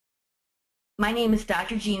My name is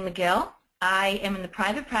Dr. Jean McGill. I am in the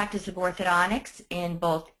private practice of orthodontics in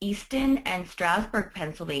both Easton and Stroudsburg,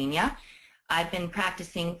 Pennsylvania. I've been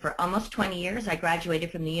practicing for almost 20 years. I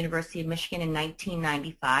graduated from the University of Michigan in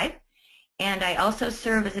 1995. And I also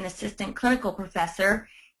serve as an assistant clinical professor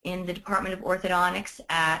in the Department of Orthodontics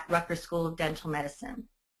at Rutgers School of Dental Medicine.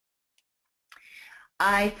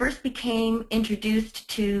 I first became introduced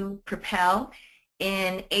to Propel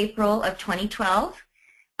in April of 2012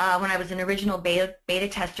 when I was an original beta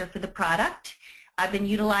tester for the product. I've been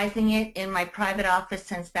utilizing it in my private office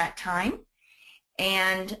since that time.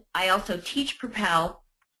 And I also teach Propel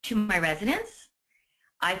to my residents.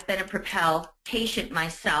 I've been a Propel patient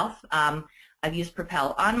myself. I've used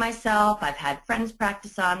Propel on myself. I've had friends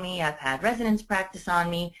practice on me. I've had residents practice on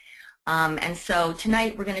me. And so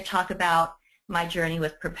tonight we're going to talk about my journey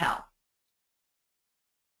with Propel.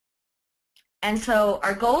 And so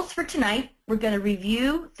our goals for tonight, we're going to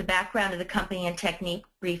review the background of the company and technique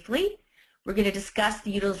briefly. We're going to discuss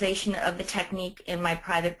the utilization of the technique in my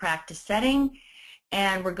private practice setting.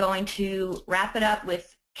 And we're going to wrap it up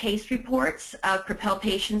with case reports of Propel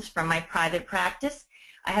patients from my private practice.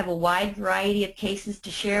 I have a wide variety of cases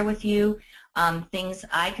to share with you, things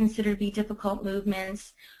I consider to be difficult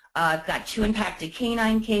movements. I've got 2 impacted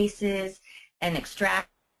canine cases, an extraction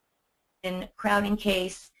crowding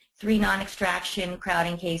case, 3 non-extraction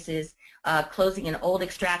crowding cases, closing an old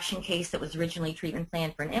extraction case that was originally treatment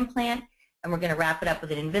planned for an implant, and we're going to wrap it up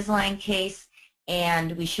with an Invisalign case,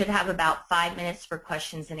 and we should have about 5 minutes for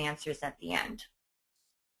questions and answers at the end.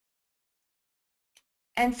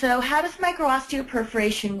 And so how does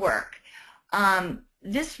micro-osteoperforation work?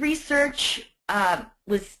 This research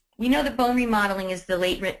we know that bone remodeling is the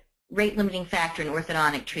rate-limiting factor in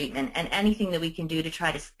orthodontic treatment, and anything that we can do to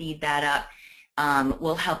try to speed that up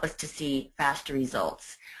will help us to see faster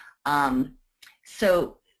results.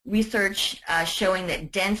 So research showing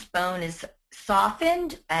that dense bone is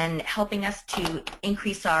softened and helping us to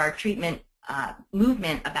increase our treatment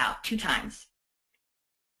movement about 2 times.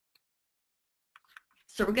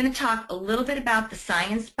 So we're going to talk a little bit about the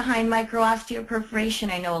science behind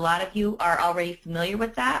micro-osteoperforation. I know a lot of you are already familiar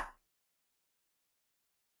with that.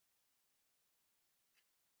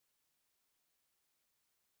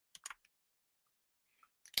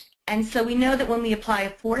 And so we know that when we apply a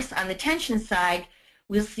force on the tension side,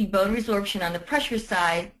 we'll see bone resorption on the pressure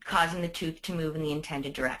side, causing the tooth to move in the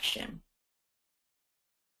intended direction.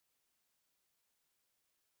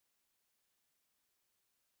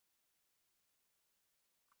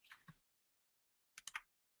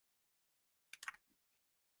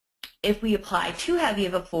 If we apply too heavy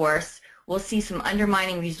of a force, we'll see some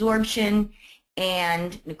undermining resorption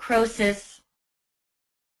and necrosis.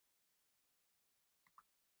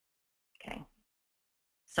 Okay,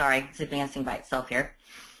 sorry, it's advancing by itself here.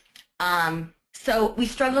 So we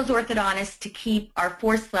struggle as orthodontists to keep our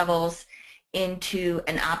force levels into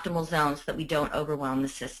an optimal zone so that we don't overwhelm the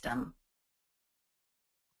system.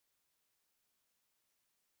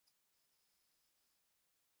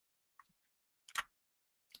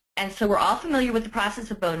 And so we're all familiar with the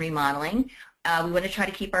process of bone remodeling. We want to try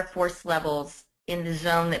to keep our force levels in the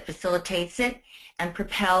zone that facilitates it, and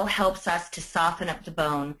Propel helps us to soften up the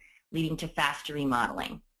bone, leading to faster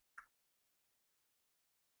remodeling.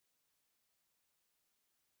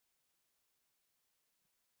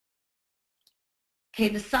 Okay,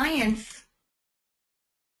 the science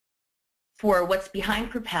for what's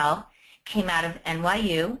behind Propel came out of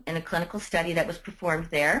NYU in a clinical study that was performed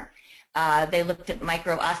there. They looked at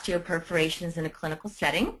micro-osteoperforations in a clinical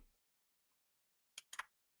setting.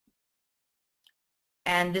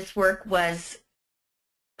 And this work was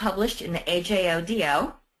published in the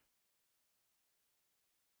AJODO.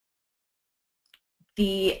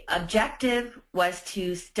 The objective was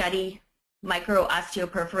to study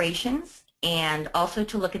micro-osteoperforations and also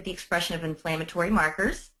to look at the expression of inflammatory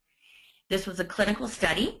markers. This was a clinical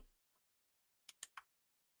study.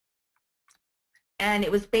 And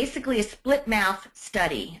it was basically a split mouth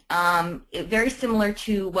study, very similar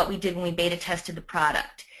to what we did when we beta tested the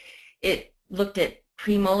product. It looked at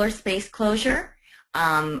premolar space closure.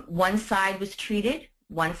 One side was treated,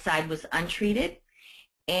 one side was untreated,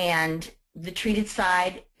 and the treated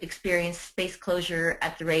side experienced space closure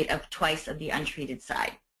at the rate of twice of the untreated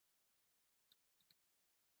side.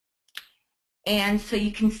 And so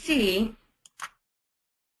you can see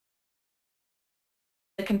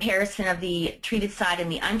the comparison of the treated side and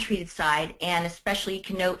the untreated side, and especially you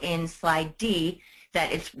can note in slide D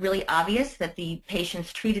that it's really obvious that the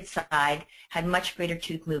patient's treated side had much greater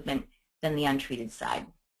tooth movement than the untreated side.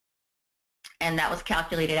 And that was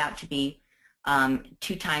calculated out to be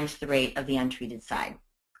 2 times the rate of the untreated side.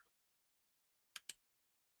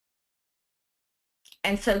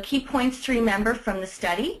 And so key points to remember from the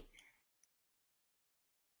study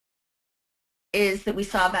is that we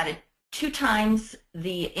saw about 2 times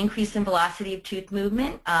the increase in velocity of tooth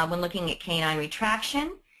movement when looking at canine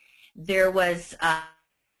retraction. There was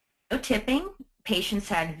no tipping. Patients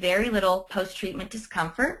had very little post-treatment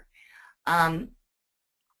discomfort. And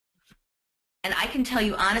I can tell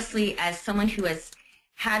you honestly, as someone who has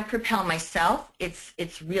had Propel myself,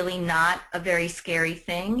 it's really not a very scary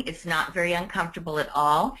thing. It's not very uncomfortable at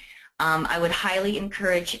all. I would highly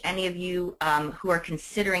encourage any of you who are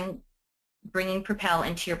considering bringing Propel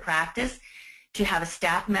into your practice to have a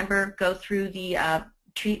staff member go through the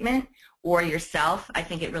treatment or yourself. I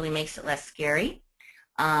think it really makes it less scary,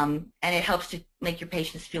 and it helps to make your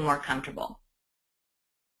patients feel more comfortable.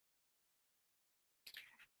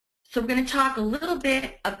 So we're going to talk a little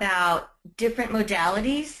bit about different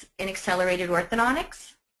modalities in accelerated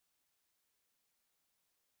orthodontics.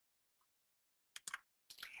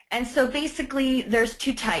 And so basically there's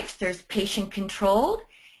 2 types. There's patient-controlled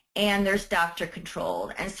and there's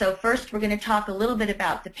doctor-controlled. And so first we're going to talk a little bit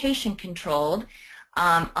about the patient-controlled.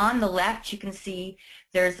 On the left you can see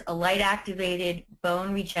there's a light-activated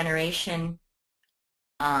bone regeneration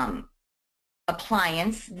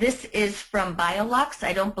appliance. This is from BioLux.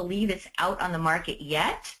 I don't believe it's out on the market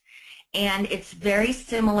yet. And it's very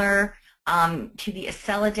similar to the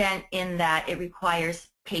Accelident in that it requires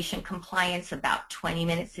patient compliance about 20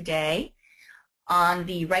 minutes a day. On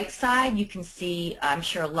the right side, you can see, I'm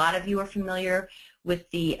sure a lot of you are familiar with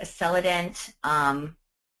the Accelident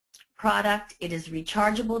product. It is a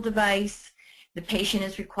rechargeable device. The patient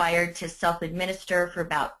is required to self-administer for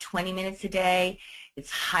about 20 minutes a day. It's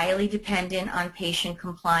highly dependent on patient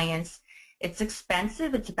compliance. It's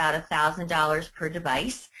expensive. It's about $1,000 per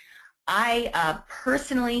device. I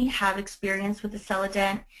personally have experience with the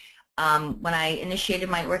Accelident. When I initiated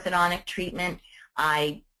my orthodontic treatment,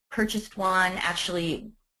 I purchased one.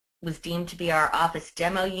 Actually, was deemed to be our office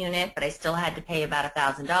demo unit, but I still had to pay about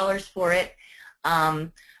 $1,000 for it.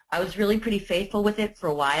 I was really pretty faithful with it for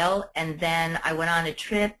a while, and then I went on a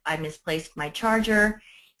trip. I misplaced my charger,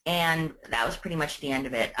 and that was pretty much the end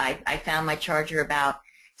of it. I found my charger about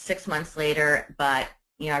 6 months later, but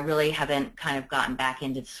I really haven't kind of gotten back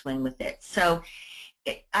into the swing with it. So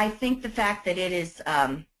I think the fact that it is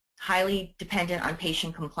highly dependent on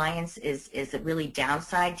patient compliance is a really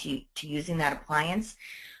downside to using that appliance.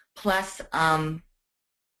 Plus,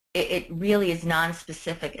 it really is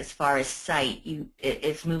non-specific as far as sight.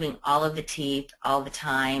 It's moving all of the teeth all the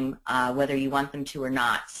time, whether you want them to or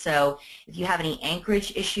not. So if you have any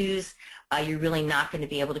anchorage issues, you're really not going to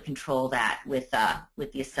be able to control that with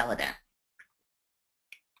the Accelident.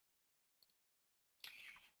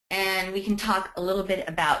 And we can talk a little bit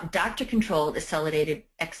about doctor-controlled accelerated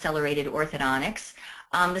orthodontics.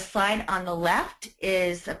 The slide on the left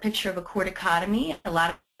is a picture of a corticotomy. A lot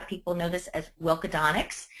of people know this as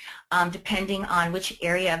Wilcodontics. Depending on which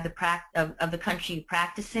area of the country you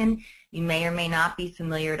practice in, you may or may not be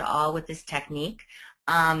familiar at all with this technique.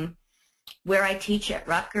 Where I teach at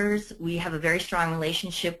Rutgers, we have a very strong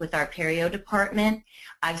relationship with our perio department.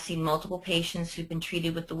 I've seen multiple patients who've been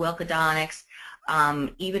treated with the Wilcodontics.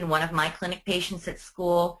 Even one of my clinic patients at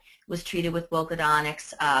school was treated with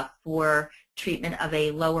Wilcodontics for treatment of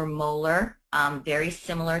a lower molar, very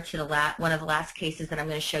similar to one of the last cases that I'm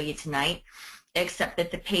going to show you tonight, except that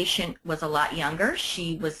the patient was a lot younger.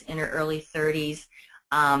 She was in her early 30s,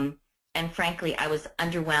 and frankly, I was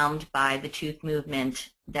underwhelmed by the tooth movement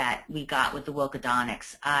that we got with the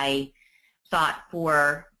Wilcodontics. I thought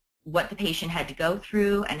for what the patient had to go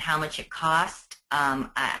through and how much it cost,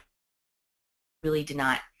 I really did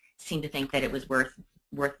not seem to think that it was worth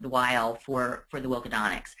the while for the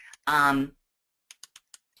Wilcodontics.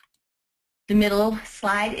 The middle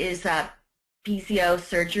slide is PCO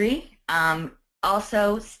surgery.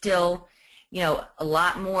 Also still, a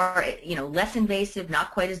lot more, less invasive,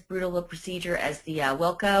 not quite as brutal a procedure as the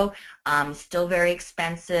Wilco. Still very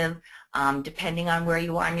expensive. Depending on where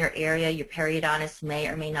you are in your area, your periodontist may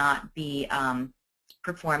or may not be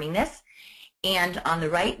performing this. And on the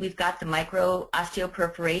right, we've got the micro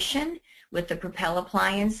osteoperforation with the Propel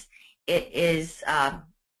appliance. It is,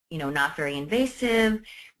 not very invasive,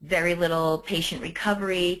 very little patient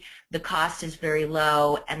recovery. The cost is very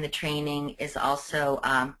low, and the training is also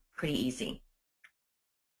pretty easy.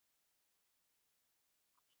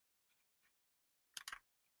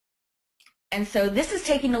 And so this is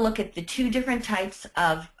taking a look at the 2 different types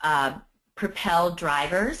of Propel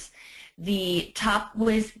drivers. The top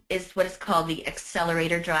is what is called the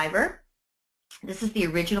accelerator driver. This is the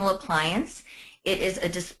original appliance. It is a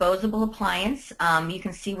disposable appliance. You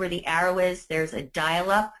can see where the arrow is. There's a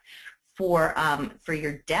dial-up for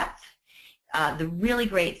your depth. The really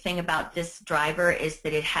great thing about this driver is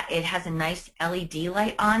that it has a nice LED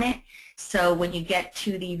light on it, so when you get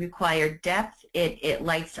to the required depth, it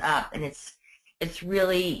lights up, and it's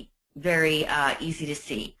really very easy to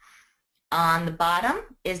see. On the bottom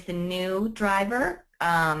is the new driver,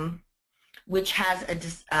 which has a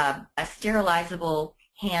sterilizable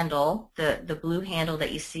handle. The blue handle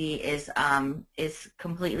that you see is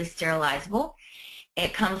completely sterilizable.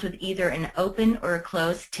 It comes with either an open or a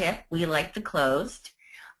closed tip. We like the closed.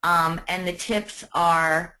 And the tips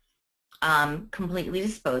are completely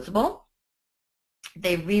disposable.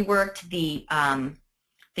 They reworked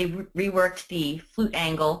the flute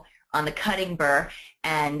angle on the cutting burr,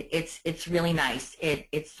 and it's really nice.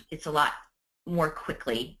 It's a lot more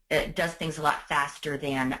quickly. It does things a lot faster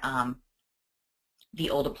than the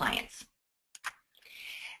old appliance.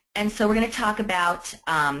 And so we're going to talk about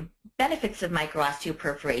benefits of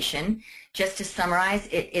micro-osteoperforation. Just to summarize,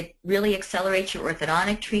 it really accelerates your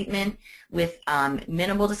orthodontic treatment with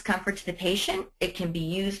minimal discomfort to the patient. It can be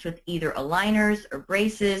used with either aligners or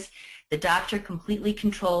braces. The doctor completely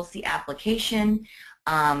controls the application.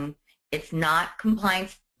 It's not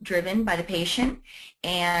compliance driven by the patient,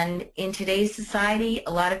 and in today's society,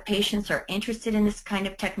 a lot of patients are interested in this kind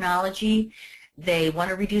of technology. They want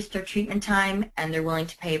to reduce their treatment time, and they're willing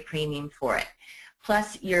to pay a premium for it.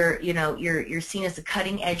 Plus, you're seen as a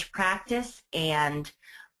cutting-edge practice and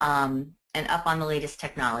up on the latest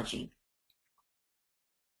technology.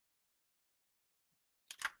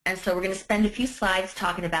 And so we're going to spend a few slides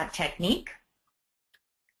talking about technique.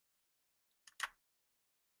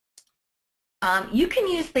 You can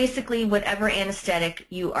use basically whatever anesthetic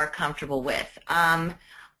you are comfortable with.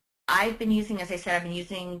 I've been using, as I said, I've been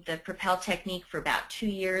using the Propel technique for about 2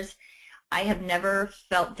 years. I have never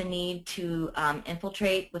felt the need to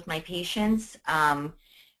infiltrate with my patients.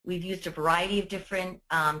 We've used a variety of different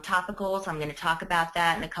topicals. I'm going to talk about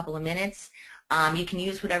that in a couple of minutes. You can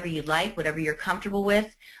use whatever you like, whatever you're comfortable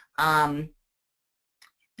with. The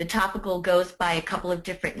topical goes by a couple of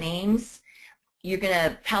different names. You're going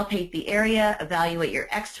to palpate the area, evaluate your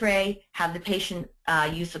x-ray, have the patient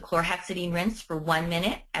use the chlorhexidine rinse for 1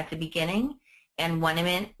 minute at the beginning and 1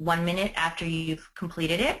 minute after you've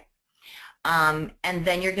completed it. And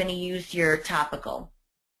then you're going to use your topical.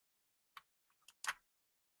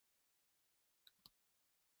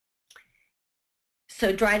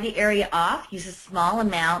 So dry the area off, use a small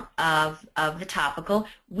amount of the topical.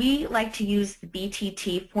 We like to use the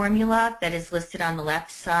BTT formula that is listed on the left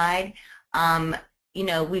side. You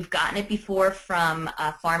know, we've gotten it before from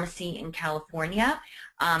a pharmacy in California.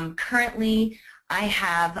 Currently, I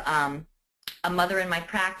have a mother in my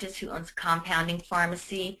practice who owns a compounding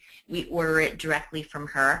pharmacy. We order it directly from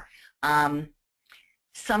her.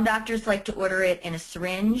 Some doctors like to order it in a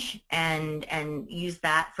syringe and use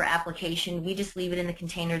that for application. We just leave it in the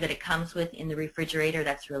container that it comes with in the refrigerator.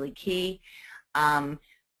 That's really key.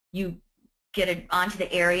 You get it onto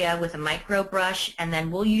the area with a micro brush, and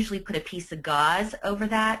then we'll usually put a piece of gauze over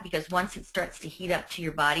that, because once it starts to heat up to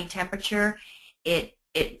your body temperature, it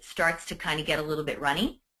starts to kind of get a little bit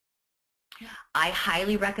runny. I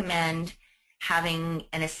highly recommend having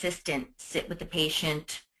an assistant sit with the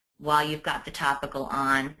patient while you've got the topical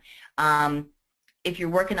on. If you're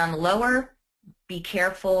working on the lower, be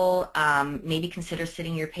careful. Maybe consider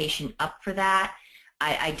sitting your patient up for that.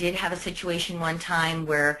 I did have a situation one time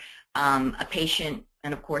where a patient,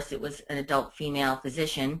 and of course it was an adult female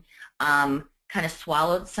physician, kind of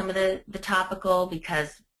swallowed some of the topical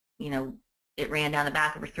because, you know, it ran down the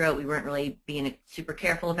back of her throat. We weren't really being super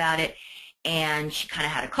careful about it, and she kind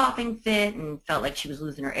of had a coughing fit and felt like she was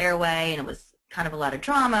losing her airway, and it was kind of a lot of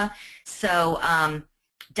drama. So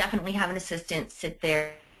definitely have an assistant sit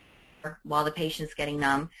there while the patient's getting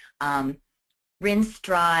numb. Rinse,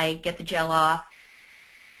 dry, get the gel off,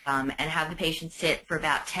 and have the patient sit for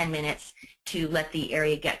about 10 minutes to let the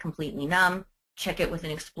area get completely numb. Check it with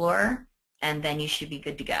an explorer, and then you should be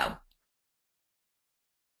good to go.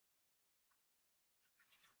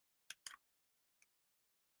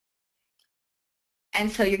 And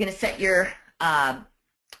so you're going to set your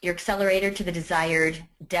accelerator to the desired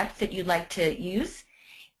depth that you'd like to use.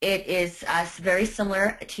 It is very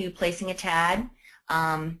similar to placing a TAD.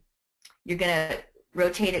 You're going to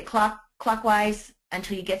rotate it clockwise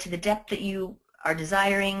until you get to the depth that you are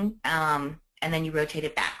desiring, and then you rotate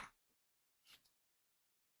it back.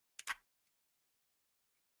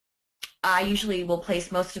 I usually will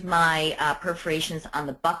place most of my perforations on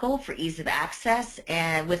the buckle for ease of access,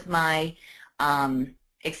 and with my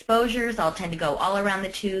exposures, I'll tend to go all around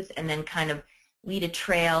the tooth and then kind of lead a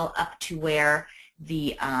trail up to where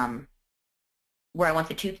the where I want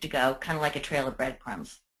the tooth to go, kind of like a trail of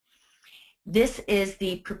breadcrumbs. This is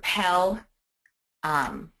the Propel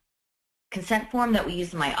consent form that we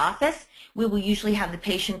use in my office. We will usually have the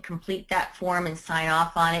patient complete that form and sign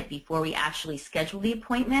off on it before we actually schedule the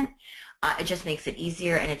appointment. It just makes it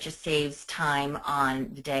easier, and it just saves time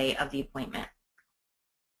on the day of the appointment.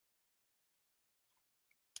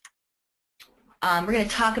 We're going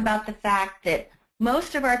to talk about the fact that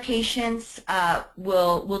most of our patients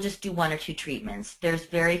will just do 1 or 2 treatments. There's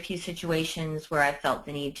very few situations where I felt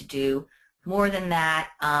the need to do more than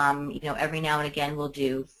that. Every now and again we'll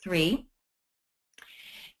do 3.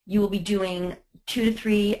 You will be doing 2 to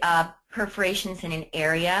 3 perforations in an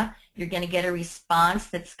area. You're going to get a response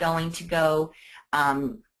that's going to go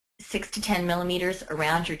 6 to 10 millimeters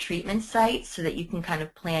around your treatment site so that you can kind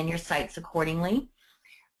of plan your sites accordingly.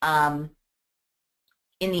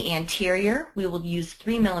 In the anterior, we will use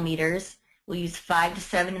 3 millimeters. We'll use 5 to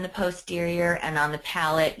 7 in the posterior, and on the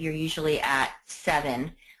palate, you're usually at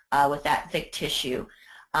 7 with that thick tissue.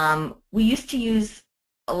 We used to use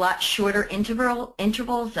a lot shorter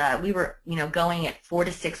intervals. We were, going at 4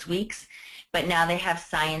 to 6 weeks, but now they have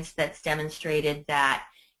science that's demonstrated that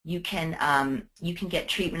you can get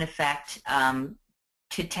treatment effect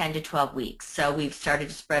to 10 to 12 weeks. So we've started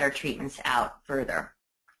to spread our treatments out further.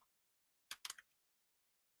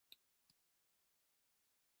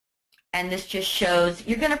 And this just shows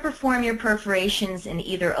you're going to perform your perforations in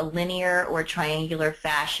either a linear or triangular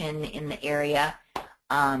fashion in the area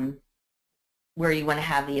where you want to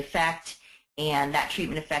have the effect, and that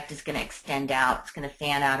treatment effect is going to extend out. It's going to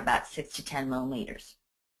fan out about 6 to 10 millimeters.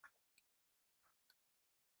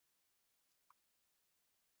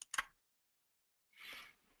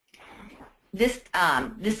 This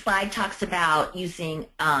slide talks about using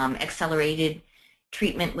accelerated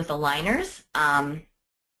treatment with aligners.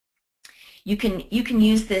 You can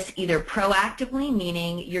use this either proactively,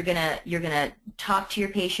 meaning you're gonna talk to your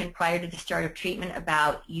patient prior to the start of treatment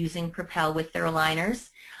about using Propel with their aligners,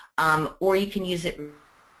 or you can use it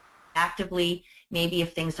actively, maybe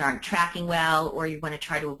if things aren't tracking well, or you want to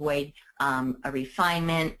try to avoid a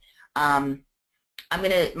refinement. My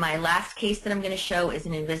last case that I'm going to show is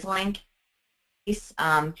an Invisalign case,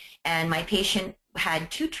 and my patient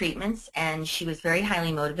had 2 treatments, and she was very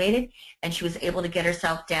highly motivated, and she was able to get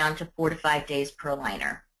herself down to 4 to 5 days per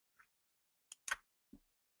aligner.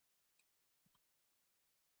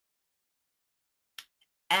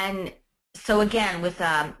 And so again,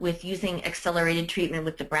 with using accelerated treatment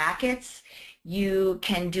with the brackets, you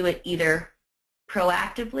can do it either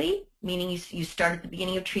proactively, meaning you start at the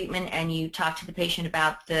beginning of treatment and you talk to the patient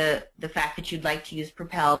about the fact that you'd like to use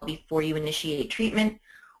Propel before you initiate treatment,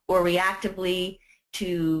 or reactively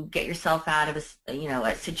to get yourself out of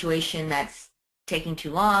a situation that's taking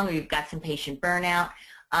too long, or you've got some patient burnout.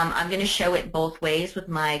 I'm going to show it both ways with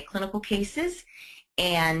my clinical cases,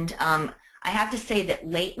 and I have to say that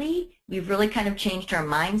lately we've really kind of changed our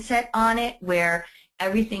mindset on it, where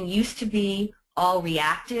everything used to be all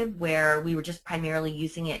reactive, where we were just primarily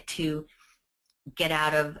using it to get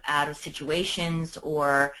out of situations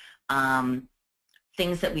or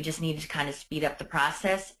things that we just needed to kind of speed up the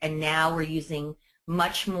process, and now we're using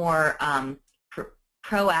much more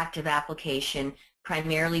proactive application,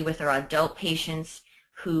 primarily with our adult patients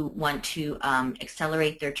who want to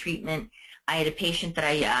accelerate their treatment. I had a patient that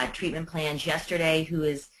I treatment planned yesterday who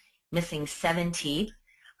is missing 7 teeth.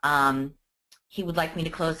 He would like me to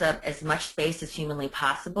close up as much space as humanly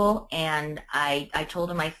possible, and I told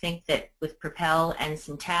him I think that with Propel and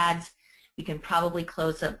some TADs, we can probably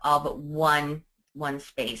close up all but one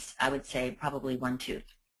space. I would say probably 1 tooth.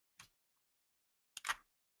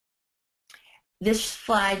 This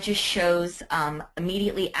slide just shows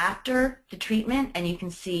immediately after the treatment, and you can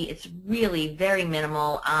see it's really very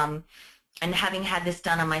minimal. And having had this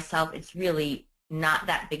done on myself, it's really not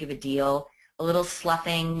that big of a deal. A little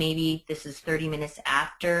sloughing, maybe this is 30 minutes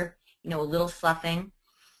after, a little sloughing.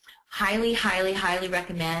 Highly, highly, highly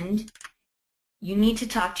recommend. You need to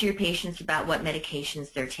talk to your patients about what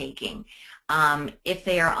medications they're taking. If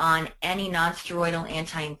they are on any nonsteroidal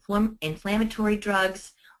anti-inflammatory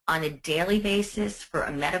drugs on a daily basis for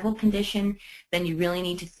a medical condition, then you really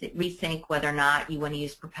need to rethink whether or not you want to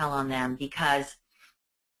use Propel on them, because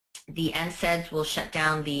the NSAIDs will shut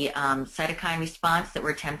down the cytokine response that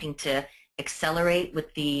we're attempting to accelerate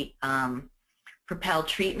with the Propel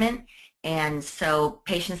treatment. And so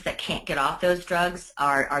patients that can't get off those drugs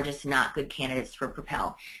are just not good candidates for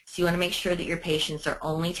Propel. So you want to make sure that your patients are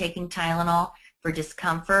only taking Tylenol for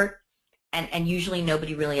discomfort, and usually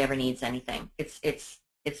nobody really ever needs anything.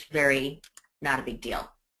 It's very not a big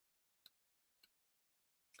deal.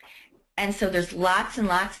 And so there's lots and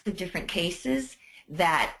lots of different cases.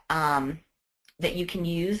 that that you can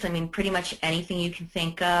use. I mean, pretty much anything you can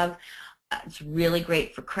think of. It's really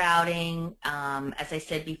great for crowding. As I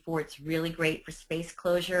said before, it's really great for space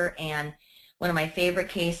closure. And one of my favorite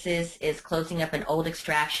cases is closing up an old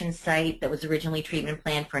extraction site that was originally treatment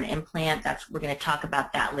planned for an implant. We're going to talk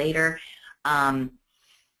about that later. I'm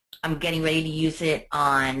getting ready to use it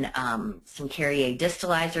on some Carrier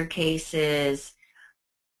distalizer cases.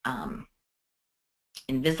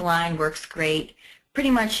 Invisalign works great.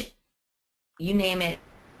 Pretty much, you name it,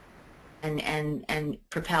 and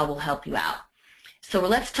Propel will help you out. So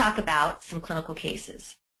let's talk about some clinical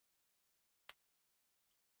cases.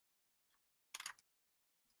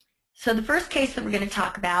 So the first case that we're going to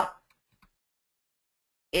talk about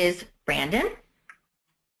is Brandon.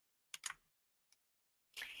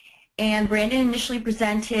 And Brandon initially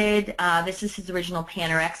presented, this is his original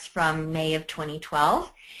Panorex from May of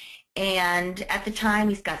 2012. And at the time,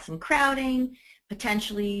 he's got some crowding,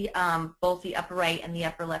 potentially both the upper right and the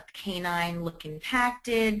upper left canine look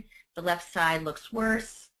impacted. The left side looks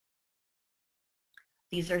worse.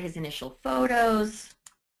 These are his initial photos.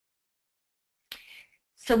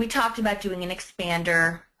 So we talked about doing an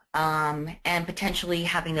expander and potentially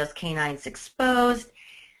having those canines exposed.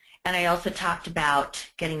 And I also talked about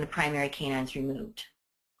getting the primary canines removed.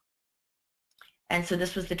 And so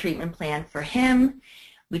this was the treatment plan for him.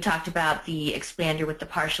 We talked about the expander with the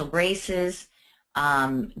partial braces,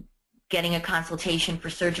 getting a consultation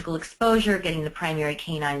for surgical exposure, getting the primary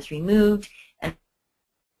canines removed, and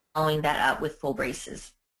following that up with full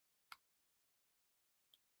braces.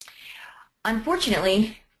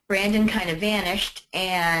 Unfortunately, Brandon kind of vanished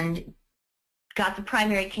and got the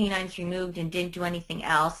primary canines removed and didn't do anything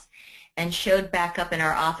else, and showed back up in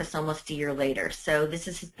our office almost a year later. So this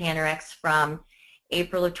is his Panorex from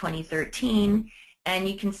April of 2013, and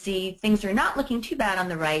you can see things are not looking too bad on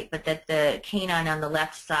the right, but that the canine on the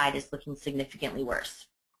left side is looking significantly worse.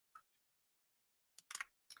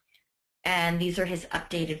 And these are his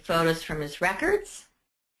updated photos from his records.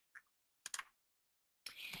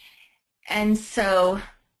 And so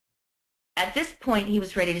at this point, he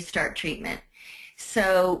was ready to start treatment.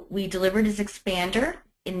 So we delivered his expander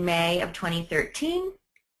in May of 2013.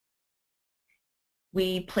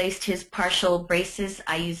 We placed his partial braces.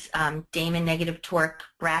 I use Damon negative torque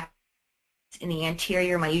brackets in the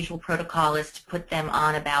anterior. My usual protocol is to put them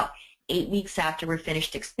on about 8 weeks after we're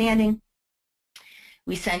finished expanding.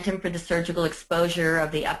 We sent him for the surgical exposure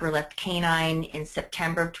of the upper left canine in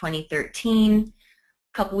September of 2013.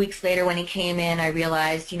 A couple weeks later when he came in, I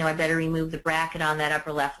realized, I better remove the bracket on that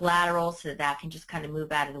upper left lateral so that can just kind of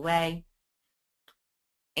move out of the way.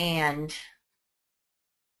 And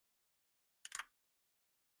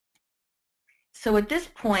so at this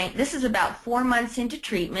point, this is about 4 months into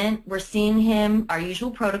treatment. We're seeing him, our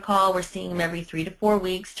usual protocol, we're seeing him every 3 to 4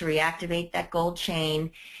 weeks to reactivate that gold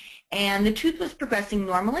chain. And the tooth was progressing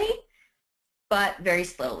normally, but very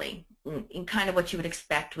slowly, in kind of what you would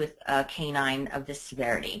expect with a canine of this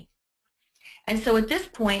severity. And so at this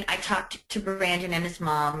point, I talked to Brandon and his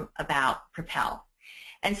mom about Propel.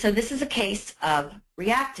 And so this is a case of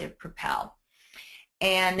reactive Propel.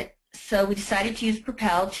 And so we decided to use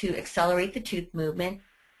Propel to accelerate the tooth movement.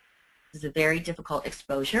 This is a very difficult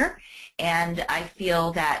exposure, and I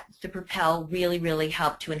feel that the Propel really, really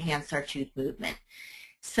helped to enhance our tooth movement.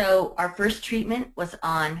 So our first treatment was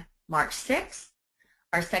on March 6th.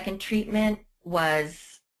 Our second treatment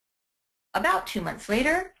was about 2 months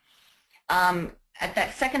later. At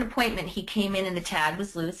that second appointment, he came in and the tag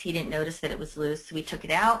was loose. He didn't notice that it was loose, so we took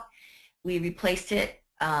it out. We replaced it,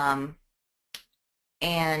 and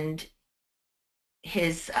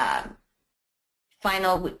his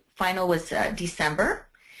final was December.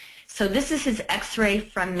 So this is his x-ray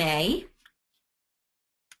from May.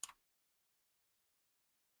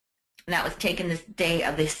 And that was taken this day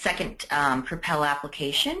of the second Propel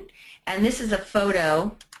application. And this is a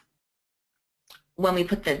photo when we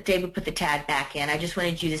put the tag back in. I just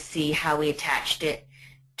wanted you to see how we attached it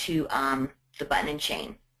to the button and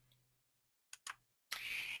chain.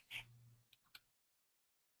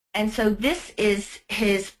 And so this is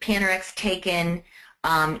his Panorex taken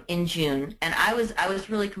in June, and I was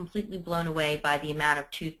really completely blown away by the amount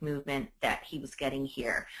of tooth movement that he was getting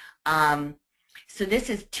here. So this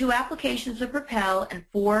is 2 applications of Propel and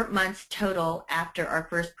 4 months total after our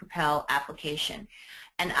first Propel application.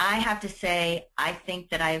 And I have to say, I think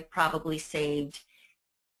that I have probably saved,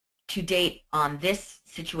 to date on this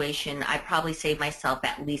situation, I probably saved myself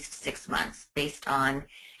at least 6 months based on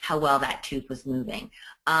how well that tooth was moving.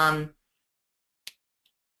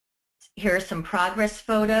 Here are some progress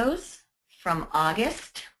photos from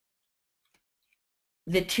August.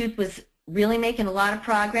 The tooth was really making a lot of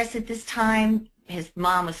progress at this time. His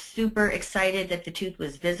mom was super excited that the tooth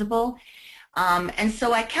was visible. And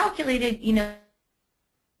so I calculated,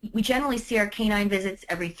 we generally see our canine visits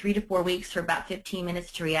every 3 to 4 weeks for about 15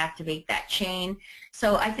 minutes to reactivate that chain.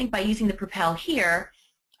 So I think by using the Propel here,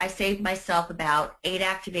 I saved myself about 8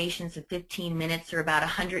 activations of 15 minutes, or about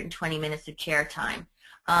 120 minutes of chair time.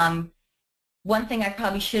 One thing I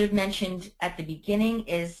probably should have mentioned at the beginning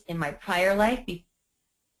is, in my prior life, before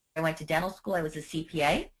I went to dental school, I was a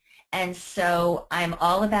CPA. And so I'm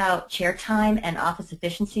all about chair time and office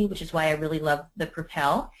efficiency, which is why I really love the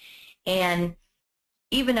Propel. And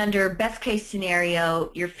even under best case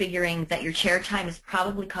scenario, you're figuring that your chair time is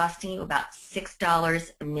probably costing you about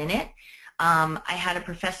 $6 a minute. I had a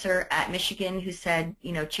professor at Michigan who said,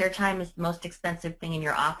 chair time is the most expensive thing in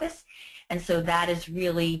your office. And so that is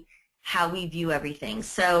really how we view everything.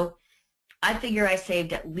 So I figure I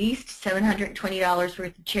saved at least $720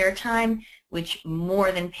 worth of chair time, which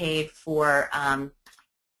more than paid for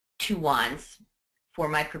 2 wands for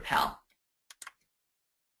my Propel.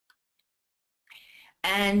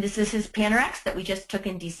 And this is his Panorex that we just took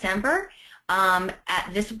in December. At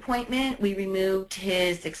this appointment, we removed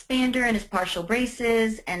his expander and his partial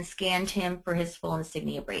braces and scanned him for his full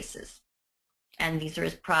insignia braces. And these are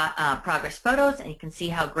his progress photos, and you can see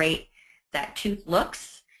how great that tooth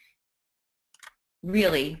looks.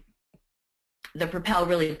 Really, the Propel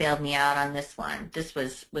really bailed me out on this one. This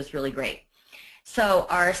was really great. So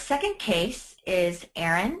our second case is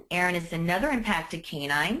Aaron. Aaron is another impacted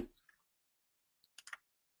canine.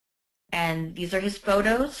 And these are his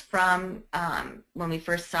photos from when we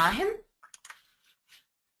first saw him.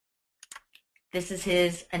 This is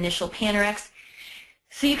his initial Panorex.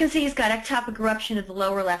 So you can see he's got ectopic eruption of the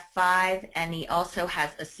lower left 5, and he also has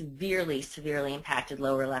a severely impacted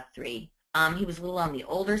lower left 3. He was a little on the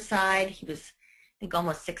older side. He was, I think,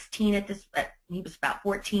 almost 16 at this, he was about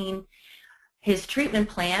 14. His treatment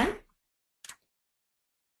plan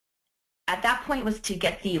at that point was to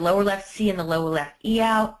get the lower left C and the lower left E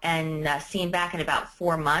out and see him back in about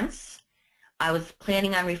 4 months. I was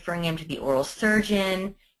planning on referring him to the oral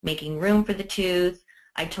surgeon, making room for the tooth.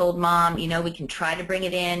 I told Mom, we can try to bring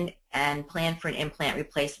it in and plan for an implant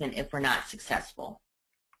replacement if we're not successful.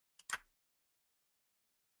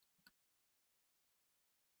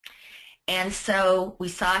 And so we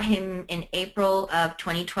saw him in April of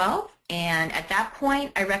 2012, and at that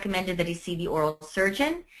point I recommended that he see the oral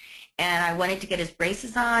surgeon, and I wanted to get his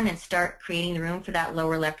braces on and start creating the room for that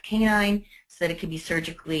lower left canine so that it could be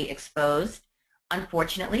surgically exposed.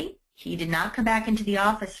 Unfortunately, he did not come back into the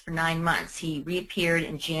office for 9 months. He reappeared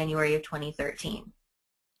in January of 2013.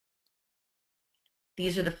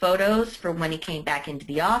 These are the photos for when he came back into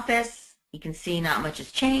the office. You can see not much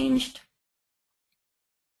has changed.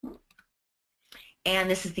 And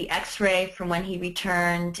this is the x-ray from when he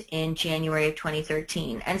returned in January of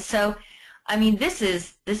 2013. And so, I mean, this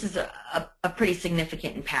is a pretty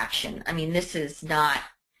significant impaction. I mean, this is not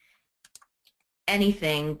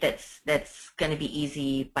anything that's going to be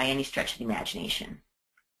easy by any stretch of the imagination.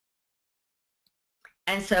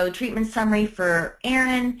 And so, treatment summary for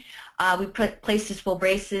Aaron: we placed his full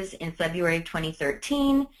braces in February of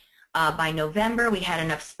 2013. By November, we had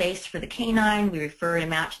enough space for the canine. We referred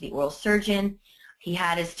him out to the oral surgeon. He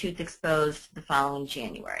had his tooth exposed the following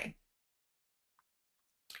January.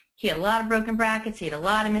 He had a lot of broken brackets. He had a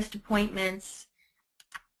lot of missed appointments.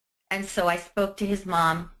 And so I spoke to his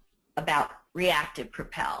mom about reactive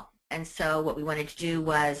Propel. And so what we wanted to do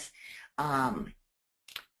was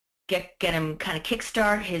get him kind of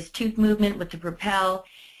kickstart his tooth movement with the Propel.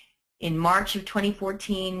 In March of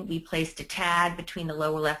 2014, we placed a TAD between the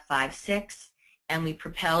lower left 5-6, and we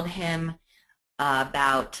propelled him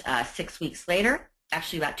about 6 weeks later,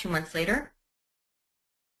 actually about 2 months later.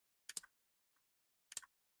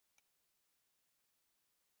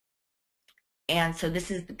 And so this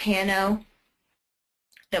is the pano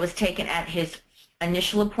that was taken at his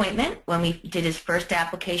initial appointment when we did his first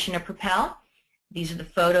application of Propel. These are the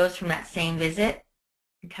photos from that same visit,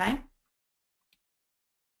 okay?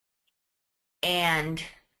 And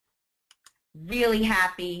really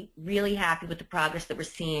happy with the progress that we're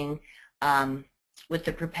seeing with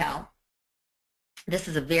the Propel. This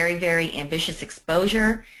is a very ambitious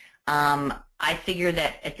exposure. I figure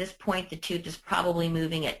that at this point the tooth is probably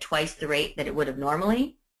moving at twice the rate that it would have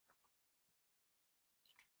normally.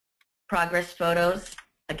 Progress photos,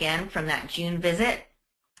 again, from that June visit.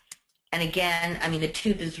 And again, I mean, the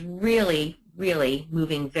tooth is really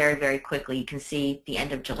moving very quickly. You can see the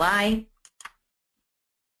end of July.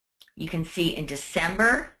 You can see in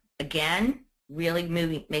December, again, really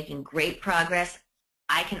making great progress.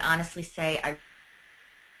 I can honestly say I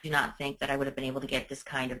do not think that I would have been able to get this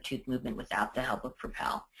kind of tooth movement without the help of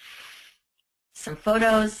Propel. Some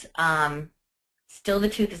photos. Still the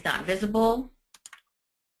tooth is not visible.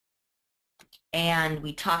 And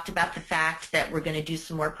we talked about the fact that we're going to do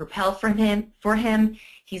some more Propel for him.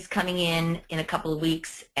 He's coming in a couple of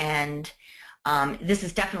weeks, and this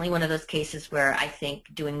is definitely one of those cases where I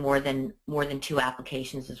think doing more than 2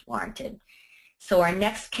 applications is warranted. So our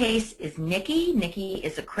next case is Nikki. Nikki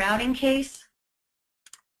is a crowding case.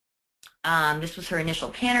 This was her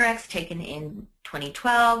initial Panorex taken in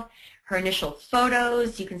 2012. Her initial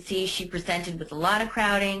photos, you can see she presented with a lot of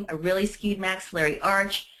crowding, a really skewed maxillary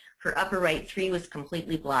arch. Her upper right 3 was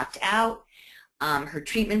completely blocked out. Her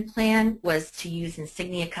treatment plan was to use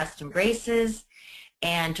Insignia custom braces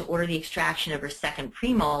and to order the extraction of her second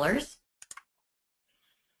premolars.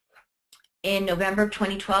 In November of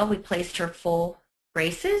 2012, we placed her full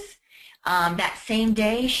braces. That same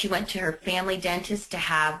day, she went to her family dentist to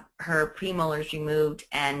have her premolars removed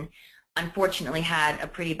and unfortunately had a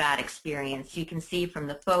pretty bad experience. You can see from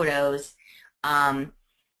the photos,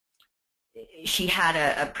 she had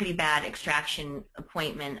a pretty bad extraction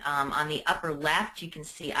appointment. On the upper left, you can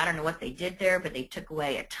see, I don't know what they did there, but they took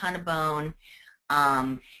away a ton of bone.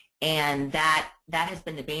 And that has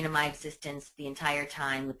been the bane of my existence the entire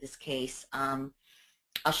time with this case.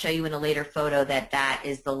 I'll show you in a later photo that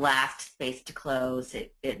is the last space to close.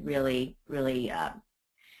 It really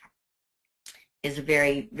is a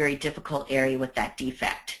very, very difficult area with that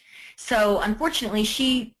defect. So unfortunately,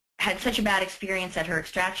 she had such a bad experience at her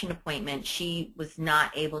extraction appointment, she was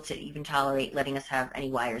not able to even tolerate letting us have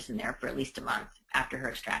any wires in there for at least a month after her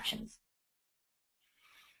extractions.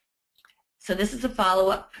 So this is a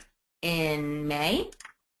follow-up in May.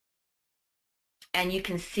 And you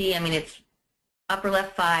can see, I mean, it's upper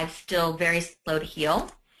left 5, still very slow to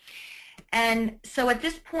heal. And so at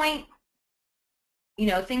this point, you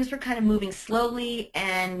know, things were kind of moving slowly,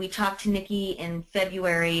 and we talked to Nikki in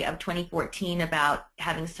February of 2014 about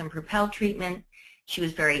having some Propel treatment. She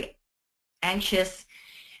was very anxious,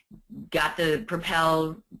 got the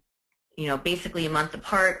Propel, you know, basically a month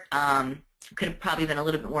apart. Could have probably been a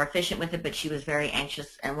little bit more efficient with it, but she was very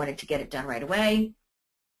anxious and wanted to get it done right away.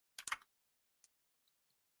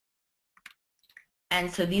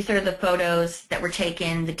 And so these are the photos that were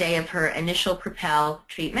taken the day of her initial Propel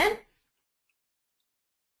treatment.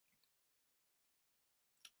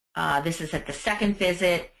 This is at the second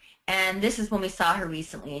visit, and this is when we saw her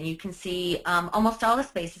recently, and you can see almost all the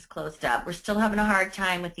space is closed up. We're still having a hard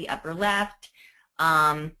time with the upper left,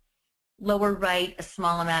 lower right, a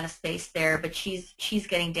small amount of space there, but she's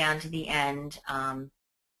getting down to the end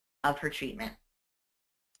of her treatment.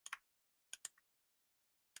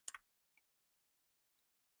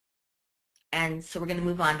 And so we're going to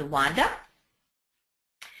move on to Wanda.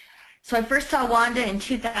 So I first saw Wanda in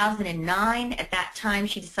 2009. At that time,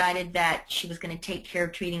 she decided that she was going to take care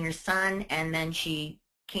of treating her son, and then she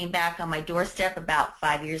came back on my doorstep about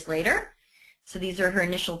 5 years later. So these are her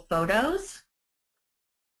initial photos.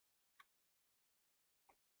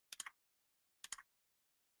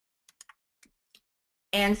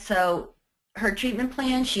 And so her treatment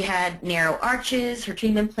plan, she had narrow arches. Her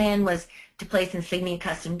treatment plan was to place Insignia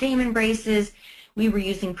custom Damon braces. We were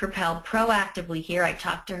using Propel proactively here. I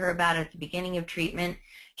talked to her about it at the beginning of treatment.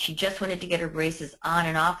 She just wanted to get her braces on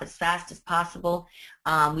and off as fast as possible.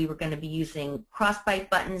 We were going to be using crossbite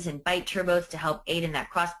buttons and bite turbos to help aid in that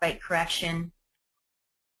crossbite correction.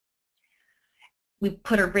 We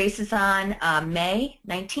put her braces on May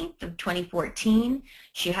 19th of 2014.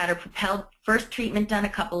 She had her Propel first treatment done a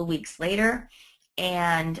couple of weeks later,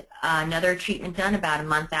 and another treatment done about a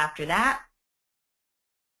month after that.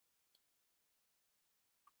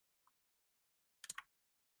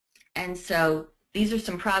 And so these are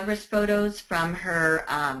some progress photos from her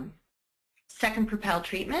second Propel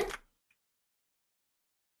treatment.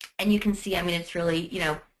 And you can see, I mean, it's really, you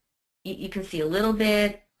know, you can see a little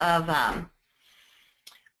bit of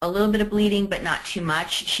bleeding, but not too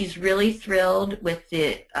much. She's really thrilled with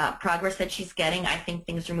the progress that she's getting. I think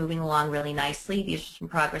things are moving along really nicely. These are some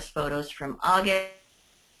progress photos from August.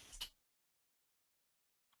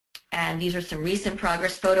 And these are some recent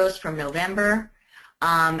progress photos from November.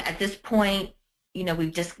 At this point, you know,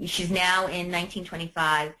 she's now in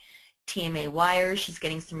 1925 TMA wires. She's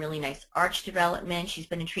getting some really nice arch development. She's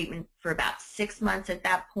been in treatment for about 6 months at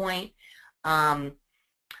that point.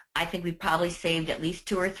 I think we've probably saved at least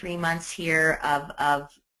 2 or 3 months here of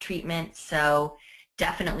treatment, so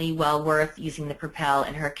definitely well worth using the Propel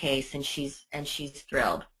in her case, and she's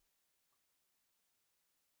thrilled.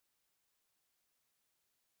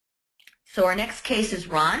 So our next case is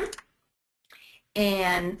Ron.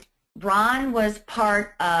 And Ron was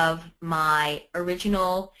part of my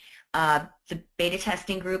original the beta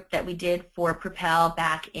testing group that we did for Propel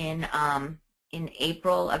back in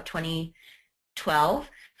April of 2012.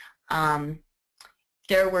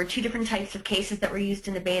 There were two different types of cases that were used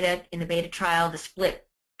in the beta trial: the split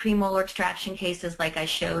premolar extraction cases, like I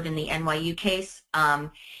showed in the NYU case,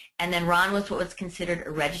 and then Ron was what was considered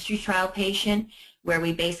a registry trial patient, where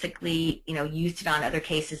we basically, used it on other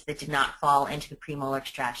cases that did not fall into the premolar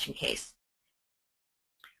extraction case.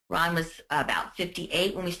 Ron was about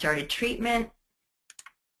 58 when we started treatment.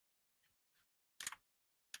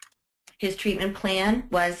 His treatment plan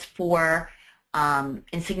was for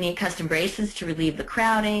Insignia custom braces to relieve the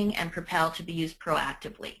crowding and Propel to be used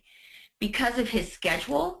proactively. Because of his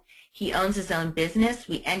schedule, he owns his own business.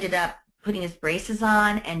 We ended up putting his braces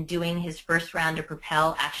on and doing his first round of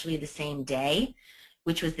Propel actually the same day,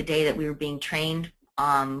 which was the day that we were being trained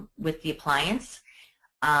with the appliance.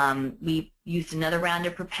 We used another round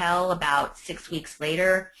of Propel about 6 weeks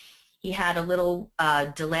later. He had a little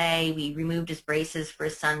delay. We removed his braces for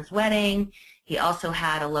his son's wedding. He also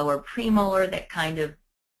had a lower premolar that kind of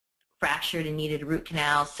fractured and needed a root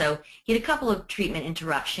canal. So he had a couple of treatment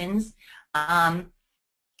interruptions.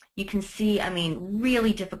 You can see,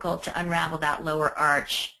 really difficult to unravel that lower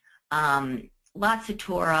arch. Lots of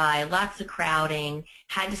tori, lots of crowding,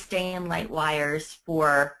 had to stay in light wires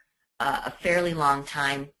for a fairly long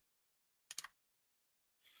time.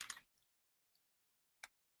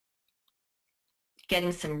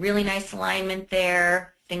 Getting some really nice alignment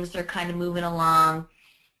there. Things are kind of moving along.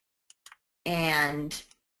 And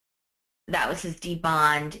that was his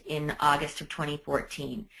debond in August of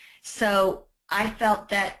 2014. So I felt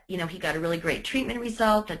that, he got a really great treatment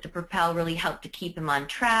result, that the Propel really helped to keep him on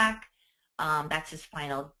track. That's his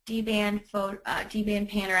final D-band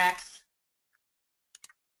Panorex.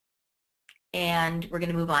 And we're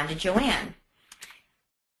going to move on to Joanne.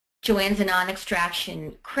 Joanne's a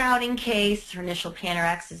non-extraction crowding case. Her initial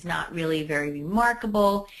Panorex is not really very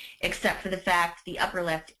remarkable, except for the fact the upper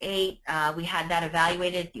left 8, we had that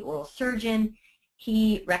evaluated at the oral surgeon.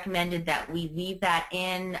 He recommended that we leave that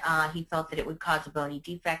in. He felt that it would cause a bony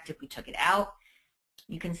defect if we took it out.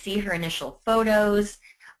 You can see her initial photos.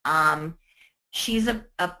 She's a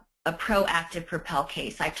proactive Propel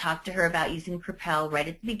case. I talked to her about using Propel right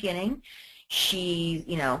at the beginning. She,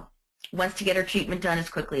 wants to get her treatment done as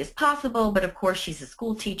quickly as possible, but of course she's a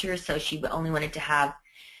school teacher, so she only wanted to have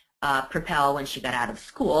Propel when she got out of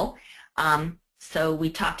school. So we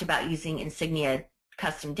talked about using Insignia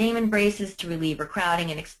custom Damon braces to relieve her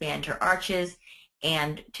crowding and expand her arches,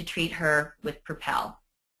 and to treat her with Propel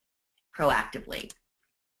proactively.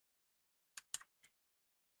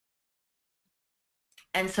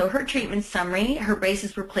 And so her treatment summary: her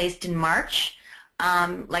braces were placed in March.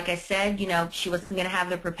 Like I said, she wasn't going to have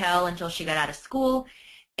the Propel until she got out of school,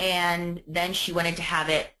 and then she wanted to have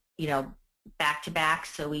it, back to back.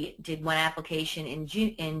 So we did one application in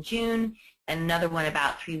June and another one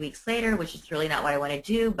about 3 weeks later, which is really not what I want to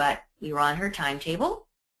do, but we were on her timetable.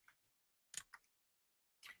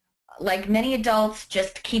 Like many adults,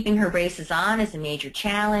 just keeping her braces on is a major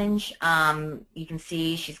challenge. You can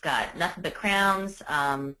see she's got nothing but crowns,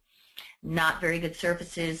 not very good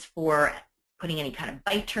surfaces for putting any kind of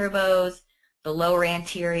bite turbos. The lower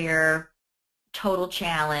anterior, total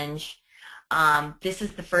challenge. This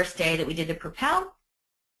is the first day that we did the Propel.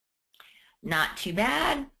 Not too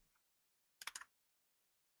bad.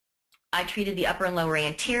 I treated the upper and lower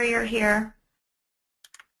anterior here.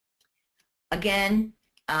 Again,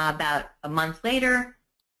 about a month later,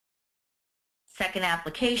 second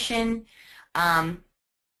application.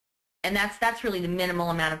 And that's really the minimal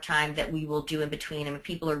amount of time that we will do in between. And if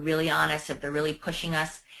people are really honest, if they're really pushing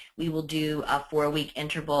us, we will do a 4-week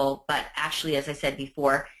interval. But actually, as I said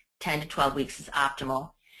before, 10 to 12 weeks is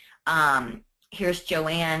optimal. Here's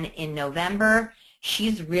Joanne in November.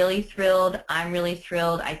 She's really thrilled. I'm really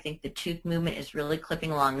thrilled. I think the tooth movement is really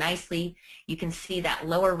clipping along nicely. You can see that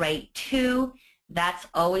lower right 2. That's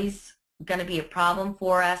always going to be a problem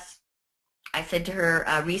for us. I said to her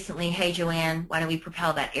recently, hey, Joanne, why don't we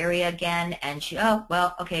Propel that area again? And she, oh,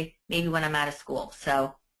 well, okay, maybe when I'm out of school.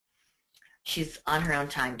 So she's on her own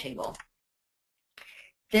timetable.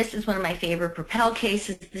 This is one of my favorite Propel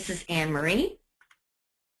cases. This is Anne Marie.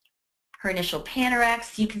 Her initial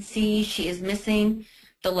Panorex, you can see she is missing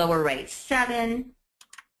the lower right 7.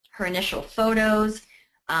 Her initial photos,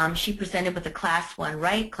 she presented with a class 1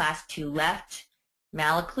 right, class 2 left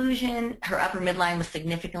malocclusion. Her upper midline was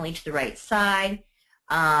significantly to the right side.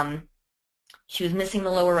 She was missing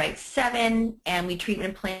the lower right 7, and we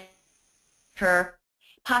treatment planned her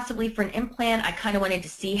possibly for an implant. I kind of wanted to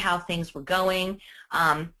see how things were going.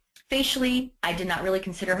 Facially, I did not really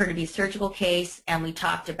consider her to be a surgical case, and we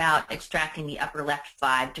talked about extracting the upper left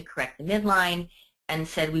 5 to correct the midline, and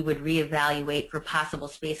said we would reevaluate for possible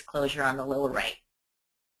space closure on the lower right.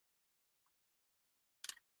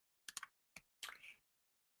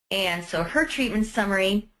 And so her treatment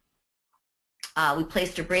summary, we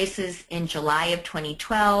placed her braces in July of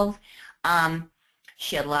 2012.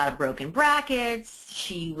 She had a lot of broken brackets.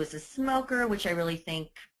 She was a smoker, which I really think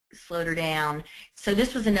slowed her down. So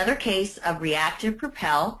this was another case of reactive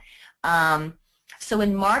Propel. So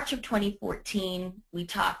in March of 2014, we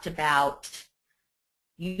talked about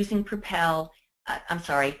using Propel. I'm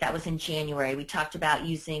sorry, that was in January. We talked about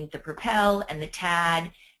using the Propel and the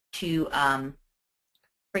TAD to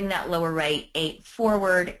bring that lower right 8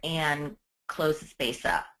 forward and close the space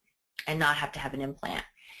up and not have to have an implant.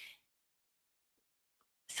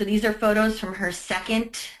 So these are photos from her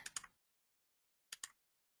second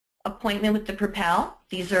appointment with the Propel.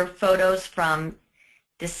 These are photos from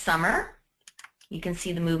this summer. You can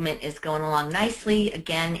see the movement is going along nicely.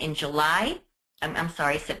 Again, in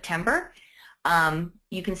September.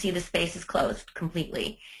 You can see the space is closed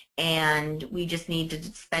completely. And we just need to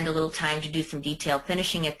spend a little time to do some detail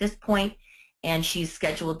finishing at this point. And she's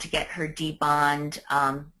scheduled to get her debond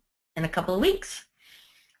in a couple of weeks.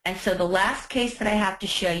 And so the last case that I have to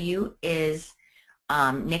show you is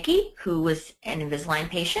Nikki, who was an Invisalign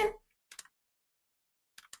patient.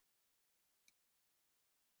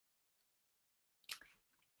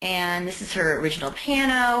 And this is her original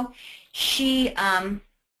pano. She,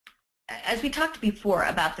 as we talked before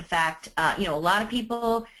about the fact, a lot of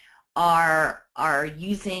people are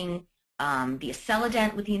using the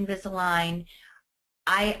Accelident with the Invisalign.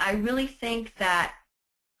 I really think that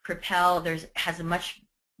Propel has a much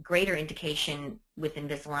greater indication with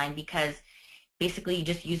Invisalign because basically you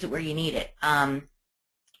just use it where you need it.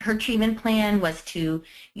 Her treatment plan was to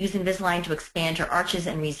use Invisalign to expand her arches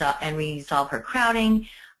and resolve her crowding.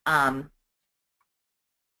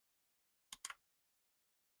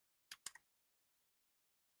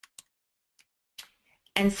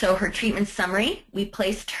 And so her treatment summary, we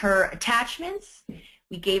placed her attachments.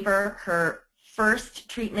 We gave her her first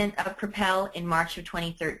treatment of Propel in March of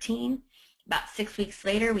 2013. About 6 weeks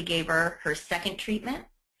later, we gave her her second treatment.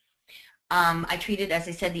 I treated, as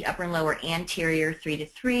I said, the upper and lower anterior 3 to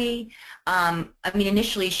 3.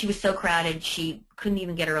 Initially she was so crowded she couldn't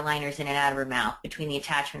even get her aligners in and out of her mouth. Between the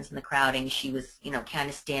attachments and the crowding, she was, kind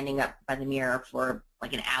of standing up by the mirror for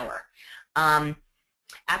like an hour.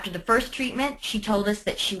 After the first treatment, she told us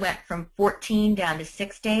that she went from 14 down to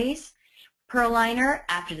 6 days per aligner.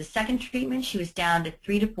 After the second treatment, she was down to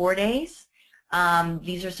 3 to 4 days.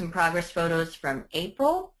 These are some progress photos from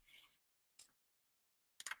April.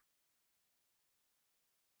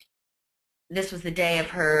 This was the day of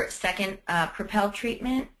her second Propel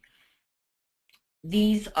treatment.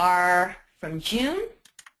 These are from June.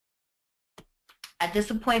 At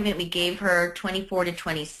this appointment, we gave her 24 to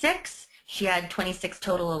 26. She had 26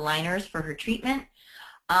 total aligners for her treatment.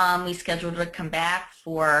 We scheduled her to come back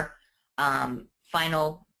for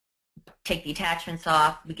final, take the attachments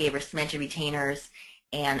off. We gave her cemented retainers.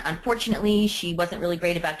 And unfortunately, she wasn't really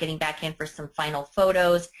great about getting back in for some final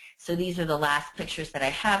photos. So these are the last pictures that I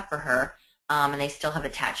have for her. And they still have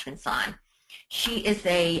attachments on. She is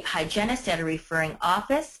a hygienist at a referring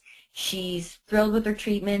office. She's thrilled with her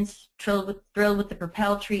treatments, thrilled with the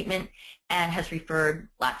Propel treatment, and has referred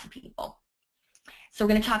lots of people. So we're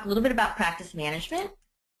going to talk a little bit about practice management.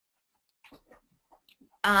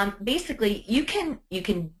 Basically, you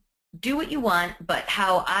can do what you want, but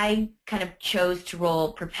how I kind of chose to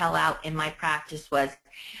roll Propel out in my practice was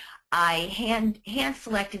I hand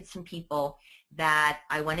selected some people that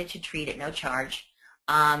I wanted to treat at no charge,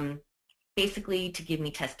 basically to give me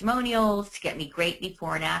testimonials, to get me great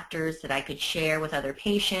before and afters that I could share with other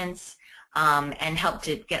patients, and help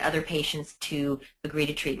to get other patients to agree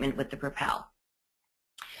to treatment with the Propel.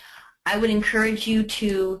 I would encourage you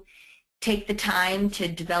to take the time to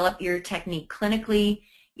develop your technique clinically.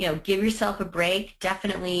 Give yourself a break.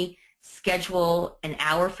 Definitely schedule an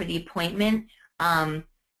hour for the appointment.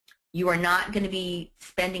 You are not going to be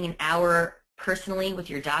spending an hour personally with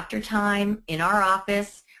your doctor time. In our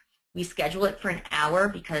office, we schedule it for an hour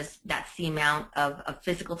because that's the amount of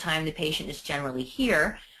physical time the patient is generally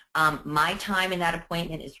here. My time in that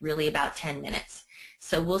appointment is really about 10 minutes.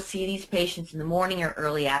 So we'll see these patients in the morning or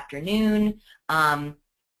early afternoon.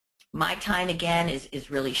 My time, again,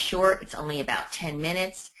 is really short. It's only about 10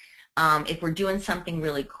 minutes. If we're doing something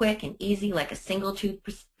really quick and easy, like a single tooth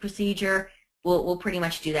procedure, we'll pretty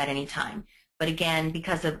much do that anytime. But again,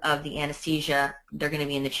 because of the anesthesia, they're going to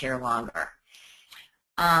be in the chair longer.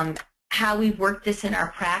 how we've worked this in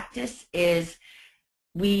our practice is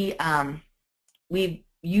we've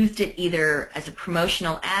used it either as a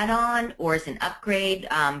promotional add-on or as an upgrade.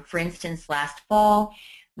 For instance, last fall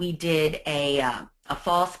we did a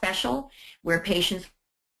fall special where patients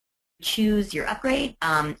choose your upgrade,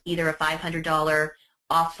 either a $500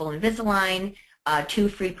 off full Invisalign, 2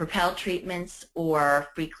 free Propel treatments, or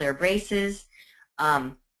free clear braces.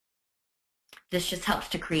 This just helps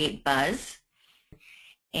to create buzz.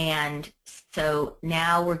 And so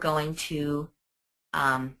now we're going to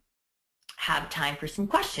have time for some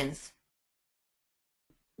questions.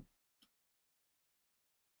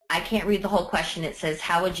 I can't read the whole question. It says,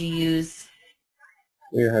 how would you use...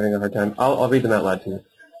 You're having a hard time. I'll read them out loud too.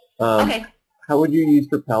 Okay. How would you use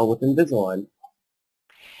Propel with Invisalign?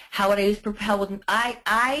 How would I use Propel with...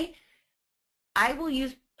 I will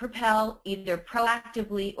use Propel either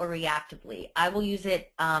proactively or reactively. I will use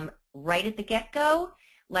it right at the get-go,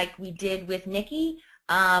 like we did with Nikki.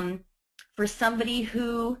 For somebody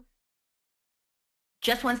who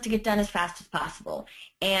just wants to get done as fast as possible.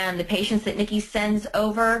 And the patients that Nikki sends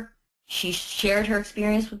over, she shared her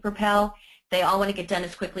experience with Propel. They all want to get done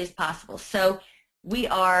as quickly as possible. So we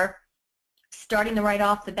are starting the right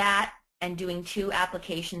off the bat and doing 2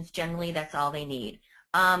 applications. Generally, that's all they need.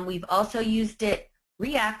 We've also used it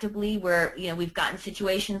reactively where, we've gotten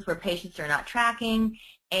situations where patients are not tracking,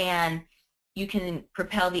 and you can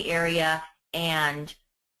Propel the area and,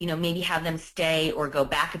 maybe have them stay or go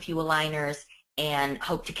back a few aligners and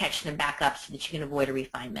hope to catch them back up so that you can avoid a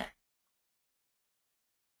refinement.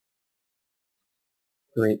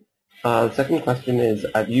 Great. The second question is,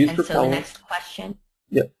 I've used Propel. So the next question.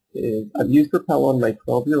 Yep. I've used Propel on my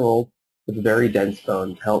 12-year-old with very dense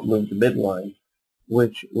bone to help move the midline,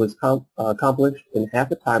 which was accomplished in half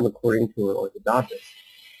the time according to her orthodontist.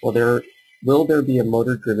 Will there be a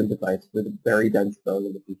motor-driven device for the very dense bone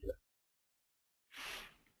in the future?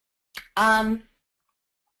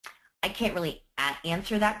 I can't really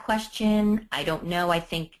answer that question. I don't know. I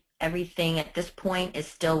think everything at this point is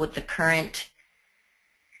still with the current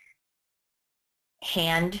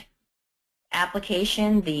hand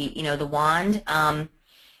application, the wand. And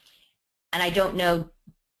I don't know,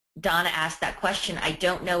 Donna asked that question. I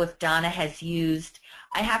don't know if Donna has used,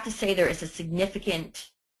 I have to say there is a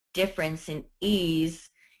significant difference in ease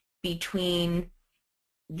between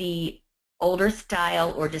the older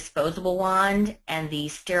style or disposable wand and the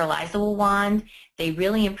sterilizable wand. They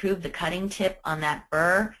really improved the cutting tip on that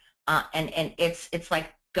burr, and it's like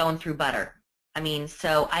going through butter. I mean,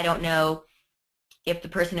 so I don't know if the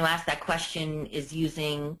person who asked that question is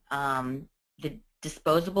using the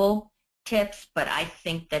disposable tips, but I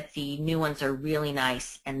think that the new ones are really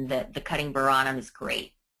nice, and the cutting burr on them is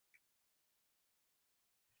great.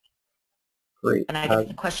 Great. And I get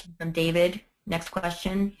the question from David. Next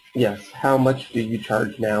question. Yes. How much do you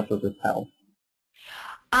charge now for Propel?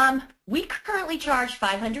 We currently charge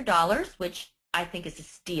 $500, which I think is a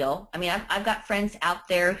steal. I mean, I've got friends out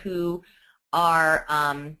there who are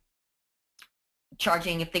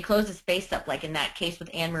charging, if they close a space up, like in that case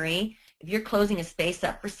with Anne-Marie, if you're closing a space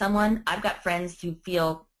up for someone, I've got friends who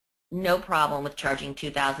feel no problem with charging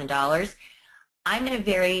 $2,000. I'm in a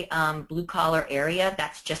very blue-collar area.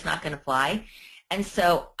 That's just not going to fly. And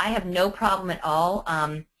so I have no problem at all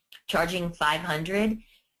charging $500.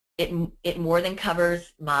 It more than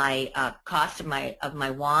covers my cost of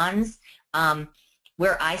my wands.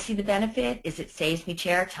 Where I see the benefit is it saves me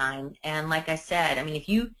chair time. And like I said, I mean, if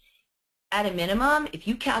you, at a minimum, if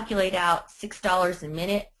you calculate out $6 a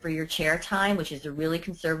minute for your chair time, which is a really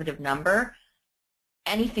conservative number,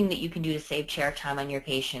 anything that you can do to save chair time on your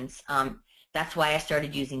patients. That's why I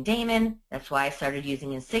started using Damon. That's why I started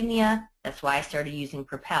using Insignia. That's why I started using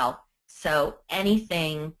Propel. So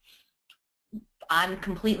anything, I'm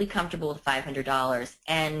completely comfortable with $500.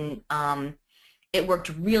 And it worked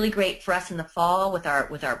really great for us in the fall with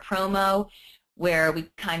our promo, where we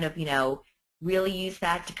kind of, really use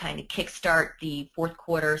that to kind of kickstart the fourth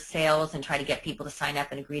quarter sales and try to get people to sign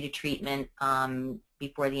up and agree to treatment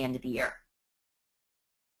before the end of the year.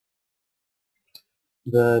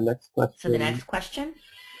 The next question. So the next question?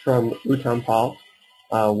 From Utam Paul.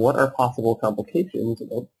 What are possible complications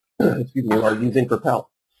of using Propel?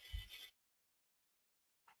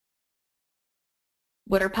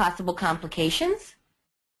 What are possible complications?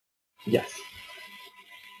 Yes.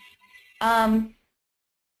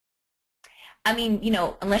 I mean,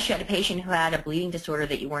 unless you had a patient who had a bleeding disorder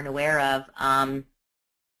that you weren't aware of, I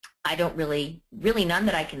don't really none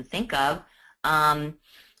that I can think of.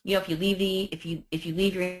 If you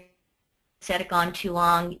leave your anesthetic on too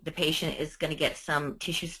long, the patient is going to get some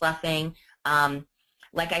tissue sloughing.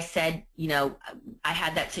 Like I said, I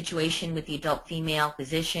had that situation with the adult female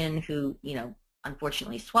physician who,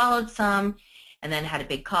 unfortunately swallowed some and then had a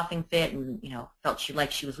big coughing fit and, felt she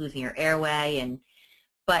was losing her airway.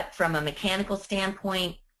 But from a mechanical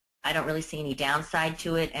standpoint, I don't really see any downside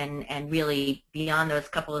to it. And really, beyond those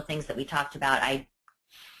couple of things that we talked about, I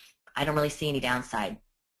don't really see any downside.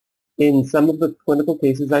 In some of the clinical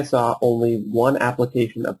cases I saw, only one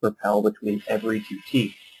application of Propel between every 2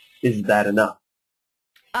 teeth. Is that enough?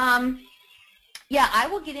 Yeah, I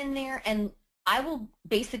will get in there and I will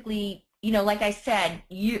basically, like I said,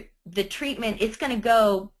 the treatment, it's going to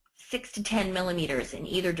go 6 to 10 millimeters in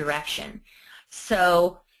either direction.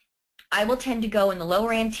 So I will tend to go in the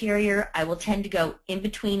lower anterior. I will tend to go in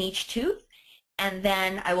between each tooth. And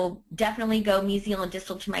then I will definitely go mesial and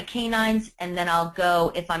distal to my canines. And then I'll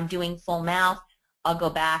go, if I'm doing full mouth, I'll go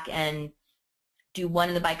back and do one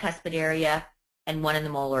in the bicuspid area and one in the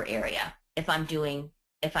molar area if I'm doing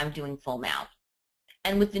full mouth.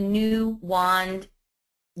 And with the new wand,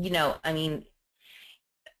 I mean,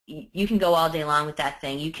 you can go all day long with that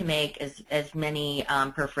thing. You can make as many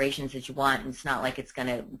perforations as you want, and it's not like it's going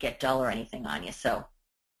to get dull or anything on you. So.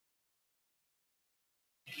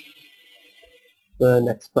 The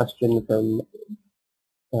next question from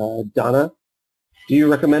Donna. Do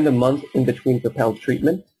you recommend a month in between Propel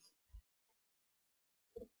treatment?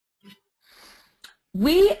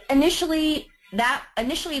 Initially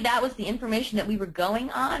that was the information that we were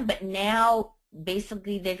going on, but now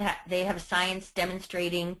basically they have science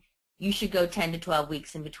demonstrating you should go 10 to 12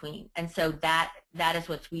 weeks in between, and so that is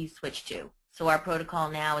what we switched to. So our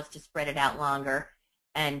protocol now is to spread it out longer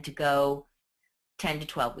and to go 10 to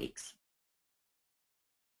 12 weeks.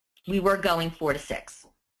 We were going 4 to 6.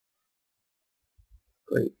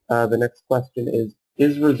 Great. The next question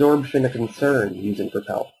is resorption a concern using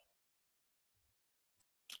Propel?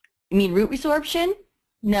 You mean root resorption?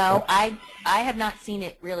 No, I have not seen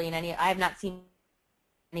it really in any. I have not seen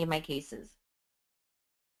any of my cases.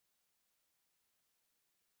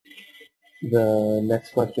 The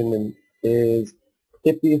next question is,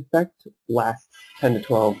 if the effect lasts 10 to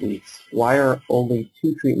 12 weeks, why are only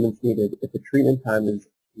 2 treatments needed if the treatment time is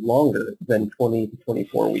longer than 20 to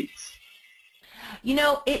 24 weeks?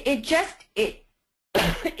 It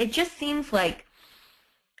just seems like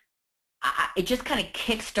it just kind of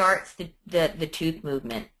kickstarts the tooth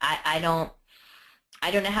movement. I don't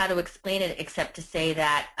know how to explain it except to say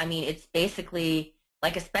that, I mean, it's basically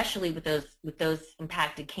like, especially with those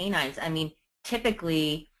impacted canines. I mean,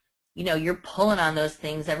 typically, you're pulling on those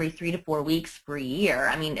things every 3 to 4 weeks for a year.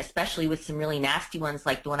 I mean, especially with some really nasty ones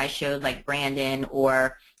like the one I showed, like Brandon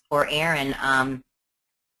or Aaron.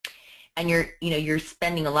 And you're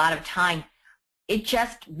spending a lot of time. It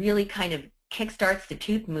just really kind of kickstarts the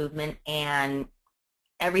tooth movement, and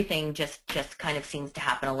everything just kind of seems to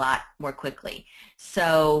happen a lot more quickly.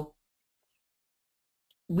 So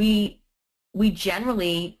we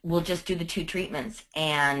generally will just do the 2 treatments,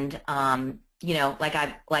 and like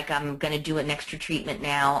I'm going to do an extra treatment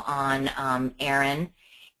now on Aaron,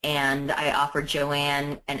 and I offered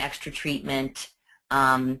Joanne an extra treatment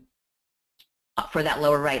for that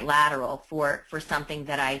lower right lateral for something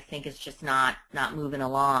that I think is just not moving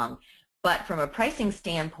along. But from a pricing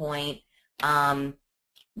standpoint,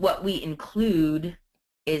 what we include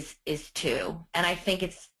is 2, and I think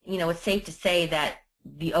it's safe to say that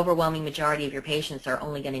the overwhelming majority of your patients are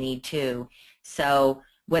only going to need 2. So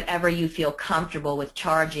whatever you feel comfortable with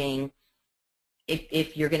charging,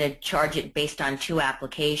 if you're going to charge it based on 2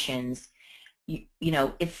 applications,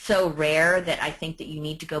 it's so rare that I think that you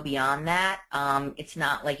need to go beyond that. It's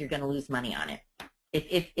not like you're going to lose money on it.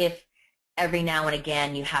 If every now and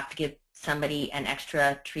again you have to give somebody an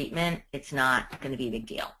extra treatment, it's not going to be a big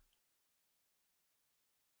deal.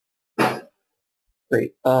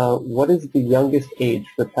 Great. What is the youngest age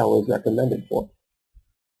Propel is recommended for?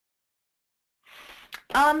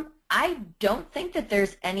 I don't think that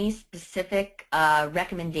there's any specific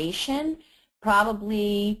recommendation.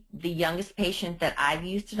 Probably the youngest patient that I've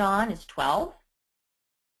used it on is 12.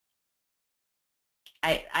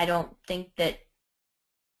 I don't think that,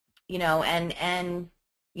 and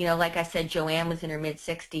like I said, Joanne was in her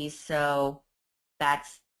mid-60s, so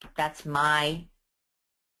that's my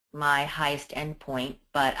highest endpoint.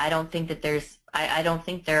 But I don't think that I don't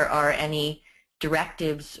think there are any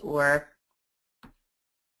directives or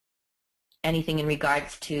anything in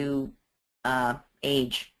regards to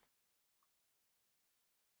age.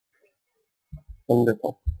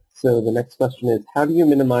 Wonderful. So the next question is, how do you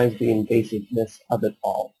minimize the invasiveness of it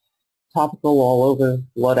all? Topical all over,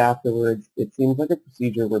 blood afterwards. It seems like a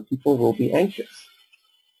procedure where people will be anxious.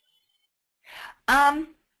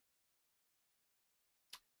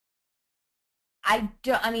 I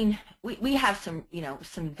don't, I mean, we have some,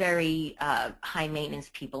 some very high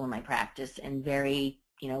maintenance people in my practice and very,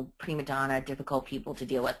 prima donna, difficult people to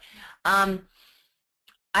deal with. I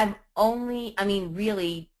mean,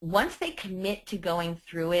 really, once they commit to going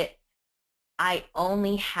through it, I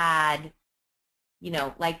only had,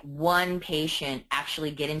 like one patient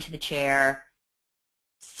actually get into the chair,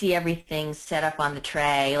 see everything set up on the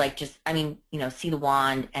tray, like just, I mean, see the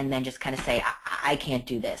wand and then just kind of say, I can't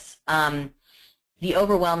do this. The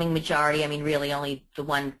overwhelming majority, I mean, really only the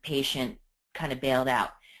one patient kind of bailed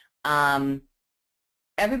out.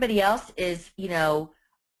 Everybody else is,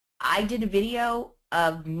 I did a video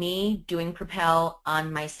of me doing Propel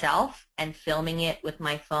on myself and filming it with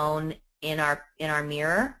my phone in our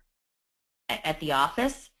mirror at the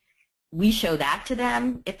office. We show that to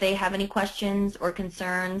them if they have any questions or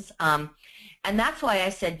concerns. And that's why I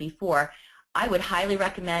said before, I would highly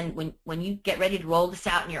recommend when you get ready to roll this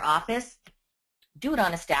out in your office, do it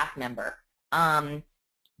on a staff member.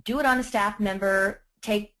 Do it on a staff member.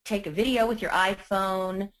 Take a video with your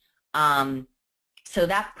iPhone, so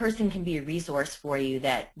that person can be a resource for you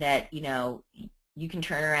that you can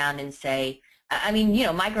turn around and say. I mean,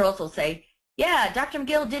 my girls will say, yeah, Dr.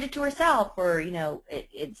 McGill did it to herself, or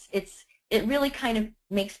it really kind of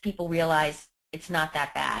makes people realize it's not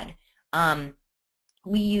that bad.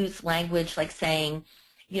 We use language like saying,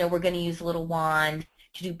 we're going to use a little wand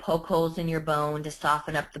to do poke holes in your bone to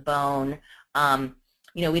soften up the bone.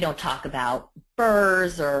 We don't talk about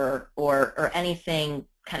burrs or anything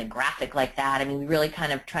kind of graphic like that. I mean, we really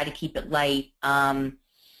kind of try to keep it light. And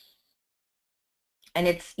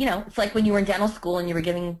it's, it's like when you were in dental school and you were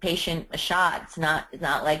giving a patient a shot. It's not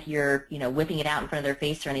like you're, whipping it out in front of their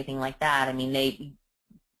face or anything like that. I mean,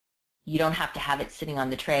 you don't have to have it sitting on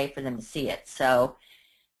the tray for them to see it. So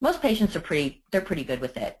most patients they're pretty good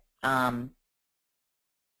with it.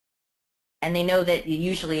 And they know that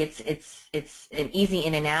usually it's an easy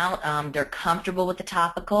in and out. They're comfortable with the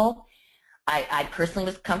topical. I personally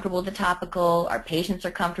was comfortable with the topical. Our patients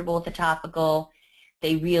are comfortable with the topical.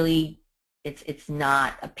 They really, it's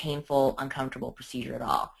not a painful, uncomfortable procedure at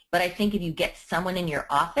all. But I think if you get someone in your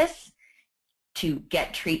office to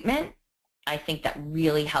get treatment, I think that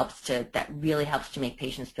really helps to make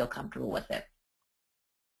patients feel comfortable with it.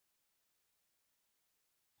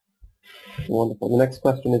 Wonderful. The next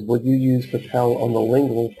question is, would you use Propel on the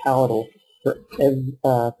lingual palatal for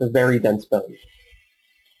very dense bones?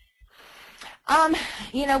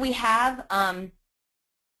 We have,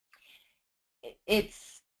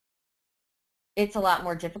 it's a lot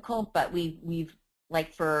more difficult, but we've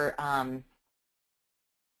like for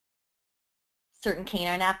certain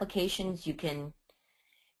canine applications, you can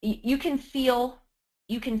feel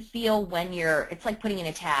when it's like putting in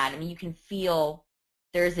a TAD. I mean, you can feel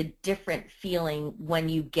there's a different feeling when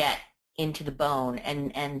you get into the bone,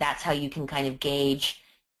 and that's how you can kind of gauge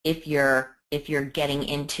if you're getting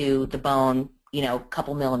into the bone, a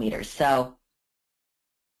couple millimeters. So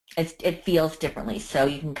it feels differently, so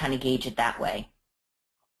you can kind of gauge it that way.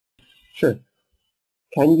 Sure.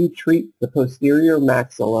 Can you treat the posterior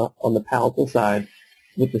maxilla on the palatal side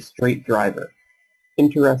with a straight driver?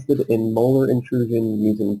 Interested in molar intrusion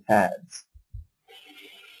using TADs?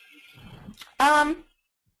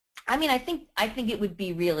 I mean, I think it would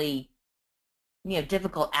be really,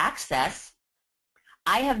 difficult access.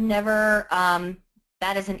 I have never,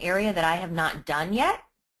 that is an area that I have not done yet.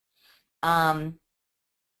 But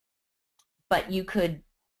you could,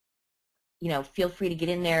 feel free to get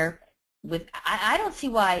in there with, I don't see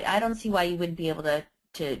why you wouldn't be able to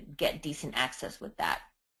get decent access with that.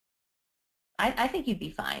 I think you'd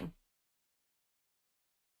be fine.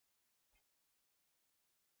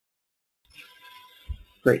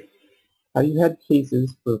 Great. Have you had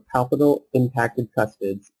cases for palpable impacted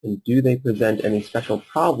cuspids, and do they present any special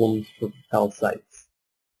problems for Propel sites?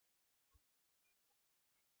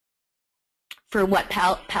 For what,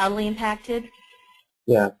 palatally impacted?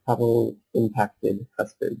 Yeah, palpable impacted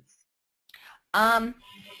cuspids. I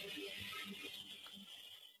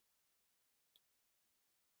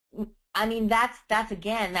mean, that's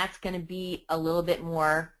going to be a little bit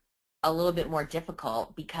more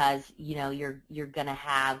difficult because you're going to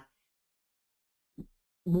have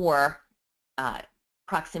more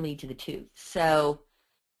proximity to the tooth. So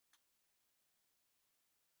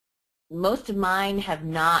most of mine have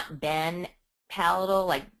not been palatal.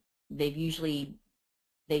 Like they've usually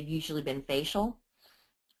been facial.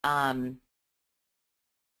 But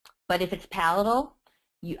if it's palatal,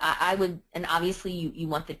 I would, and obviously you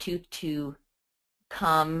want the tooth to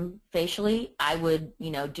come facially. I would,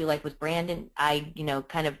 do like with Brandon, I,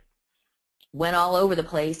 kind of went all over the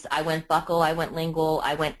place. I went buccal, I went lingual,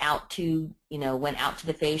 I went out to, went out to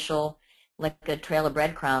the facial like a trail of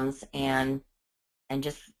breadcrumbs, and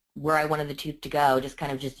just where I wanted the tooth to go, just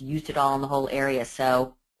kind of just used it all in the whole area.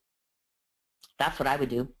 So that's what I would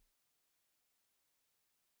do.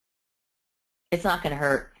 It's not going to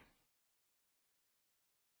hurt.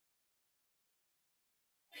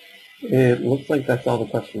 It looks like that's all the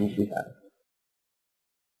questions we have.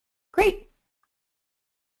 Great.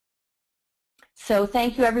 So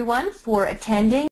thank you everyone for attending.